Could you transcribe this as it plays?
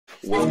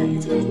What's your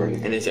YouTube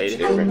burning? And it's 80.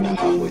 They're running out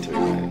Hotboii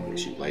 29. Make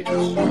sure you like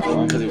this.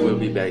 Because it will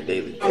be back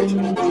daily.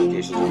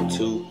 Notifications on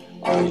 2.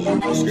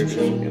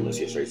 Description, and let's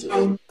get straight to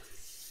it.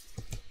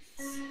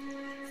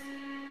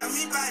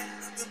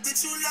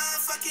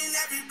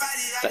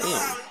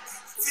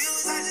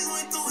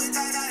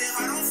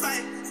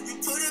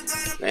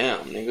 Damn,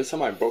 nigga,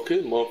 somebody broke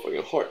his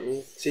motherfucking heart,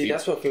 man. See,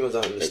 that's what females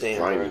don't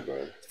understand,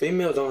 bro.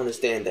 Females don't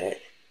understand that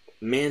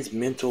men's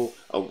mental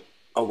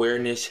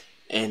awareness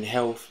and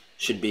health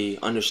should be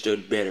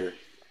understood better.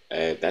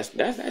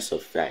 That's a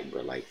fact,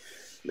 bro. Like,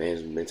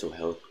 man's mental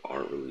health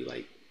aren't really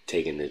like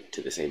taking it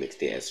to the same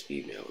extent as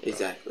female. Bro.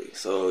 Exactly.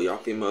 So y'all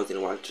females need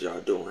to watch what y'all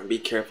doing. Be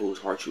careful whose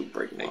heart you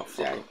break, motherfucker.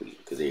 Exactly,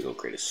 because they're gonna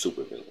create a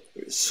super villain.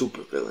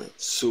 Super villain.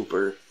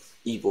 Super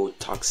evil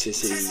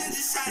toxicity.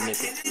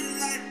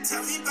 Nigga.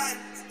 Tell me about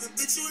it. The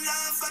bitch you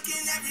love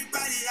fucking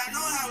everybody. I know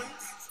how it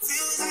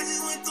feels. I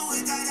just went through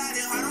it, got out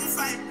it hard on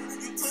fight.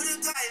 You put a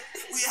guy.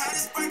 We had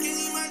a spark and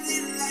you might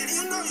need a light.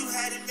 You know you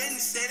had it, been the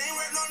shit. Ain't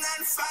work no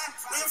 9 to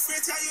 5. Real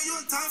friend tell you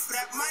was done for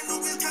that. My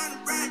new bitch kinda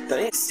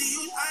bright. See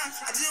you high.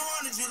 I just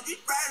wanted you to be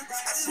right.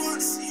 I just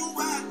wanted to see you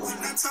wild.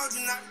 And I told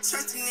you not to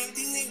trust the nigga.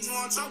 These niggas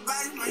want your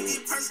body. Might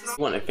get personal.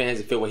 I want the fans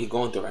to feel what he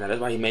going through right now.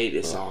 That's why he made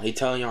this song. He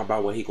telling y'all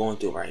about what he going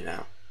through right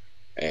now.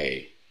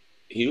 Hey,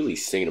 he really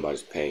singing about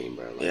his pain,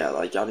 bro. Like, yeah,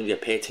 like y'all need to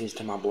pay attention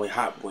to my boy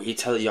Hotboii. He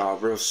telling y'all a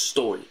real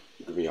story.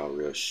 Giving y'all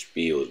real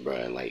spiels, bro.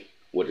 And like,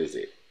 what is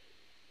it?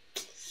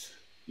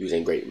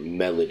 Using great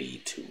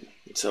melody too.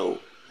 So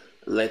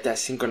let that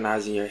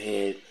synchronize in your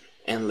head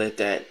and let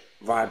that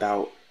vibe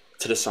out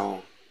to the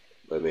song.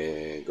 But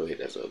man, go hit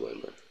that sub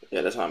button, bro.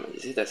 Yeah, that's what I mean.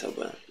 Just hit that sub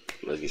button.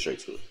 Let's get straight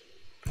to it.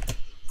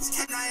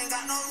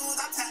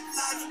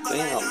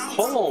 Damn,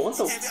 hold on, what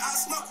the?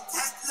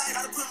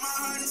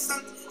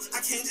 I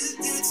can't just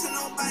give it to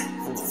nobody.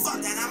 Fuck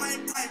that, I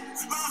might play.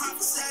 My heart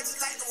was sad just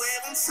like the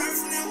wave. I'm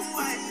surfing in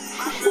Hawaii.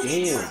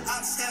 Damn.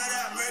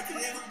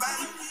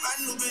 My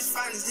new bitch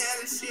fine as hell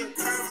and she a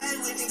curve. Hey,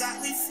 Whitney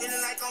got me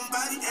feeling like I'm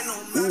Bobby. And no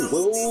matter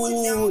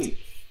wait.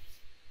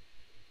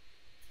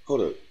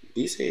 Hold up.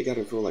 Did you say it got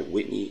to feel like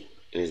Whitney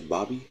and his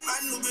Bobby? My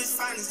new bitch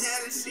fine as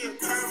hell and she a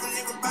curve.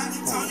 Nigga Bobby.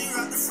 Tony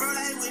rock the fro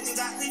like Whitney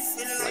got me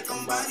feeling like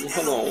I'm Bobby.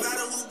 Hold on.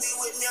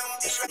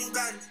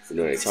 You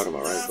know what they talking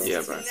about, right, bro?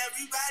 Yeah, bro. I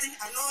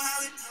know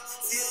how it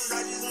feels.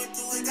 I just went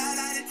through it, got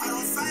out it. I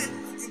don't fight.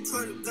 You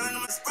put a gun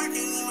on my spark and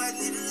you might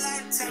need a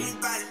light. Tell me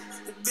about it.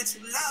 The bitch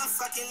you love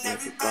fucking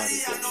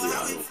everybody. I know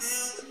how it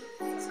feels.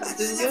 I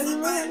just get it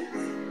right.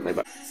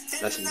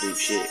 That's some deep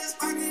shit.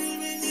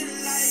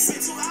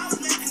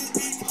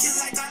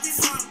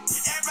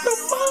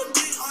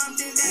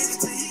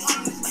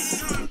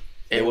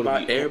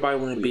 Everybody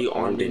want to be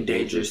armed and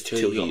dangerous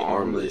till he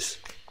armless.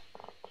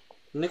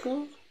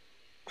 Nigga.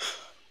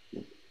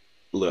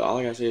 Look, all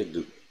I gotta say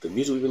is the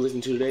music we've been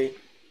listening to today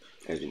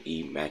has been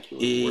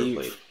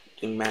immaculate.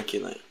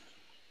 Immaculate.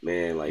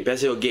 Man, like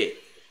best he'll get.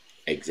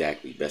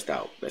 Exactly. Best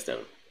out. Best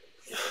ever.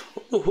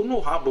 Who knew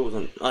Hotboii was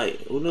on,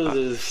 like, who knew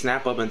to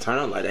snap up and turn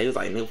up like that? He was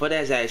like, nigga, for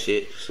that sad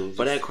shit,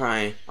 for that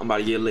crying, I'm about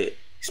to get lit.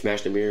 He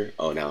smashed the mirror.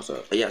 Oh, now it's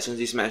up. Yeah, as soon as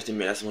he smashed the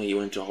mirror, that's when he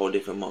went into a whole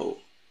different mode.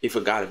 He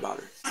forgot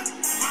about her. My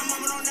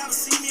mama don't never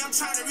see me, I'm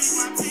trying to reach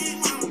my peak,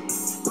 mama.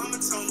 Mama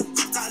told me,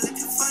 start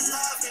looking for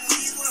love in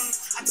these women.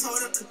 I told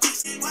her,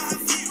 why her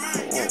feet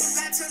run? Give me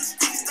back to the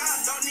street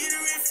style, don't need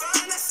a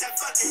refund. I said,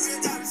 fuck it,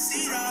 real got a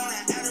seat on.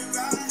 I had a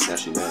ride. Now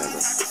she mad,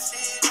 bro.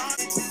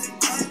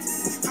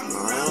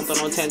 I don't throw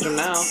no tantrum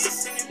now,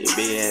 you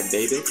big ass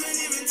baby.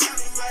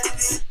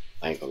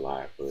 I ain't gonna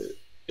lie, but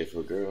if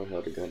a girl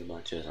held a gun to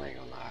my chest, I ain't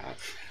gonna lie.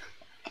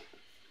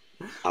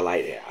 I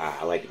like that.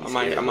 I like it. I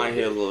might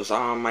hear a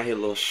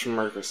little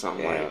smirk or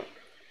something. Yeah. Like,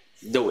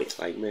 do it.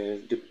 Like,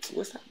 man,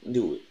 what's that?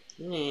 Do it.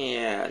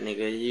 Yeah,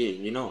 nigga,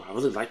 you know, I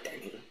really like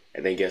that nigga.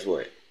 And then guess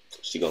what?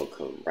 She gonna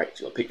come right.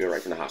 She gonna pick me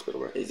right from the hospital,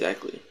 bro.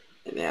 Exactly.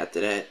 And then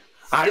after that,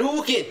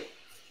 Hadouken!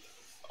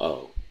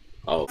 Oh.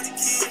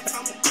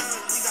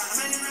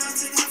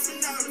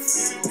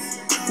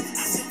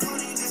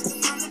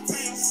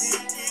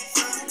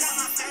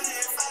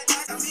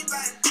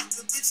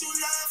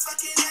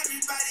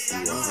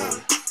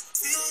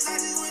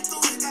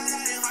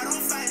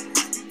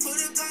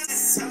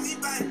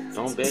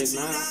 Don't beg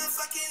now.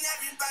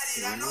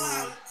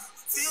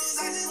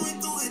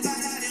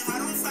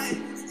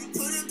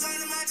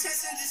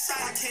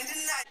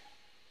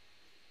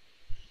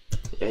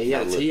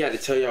 Yeah, he had to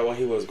tell y'all what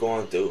he was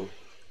going through.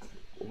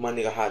 What my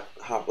nigga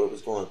Hotboii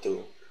was going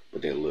through.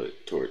 But then look,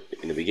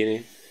 in the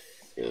beginning,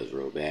 it was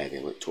real bad.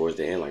 And look, towards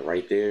the end, like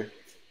right there,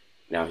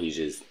 now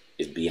it's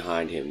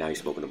behind him. Now he's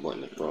smoking a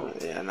blunt in the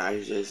front. Yeah, now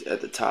he's just at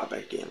the top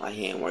back then. Like,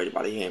 he ain't worried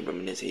about it. He ain't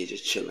reminiscing. He's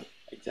just chilling.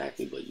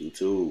 Exactly, but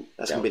YouTube.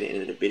 That's gonna be the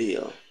end of the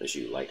video. Make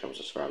sure you like, comment,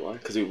 subscribe. Why?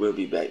 Because we will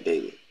be back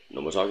daily.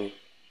 No more talking.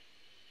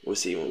 We'll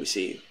see you when we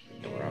see you.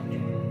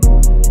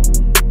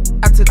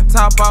 I took the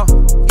top off.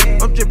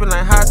 I'm dripping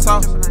like hot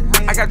sauce.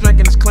 I got drink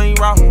in this clean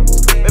raw.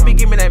 Baby,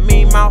 give me that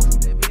mean mouth.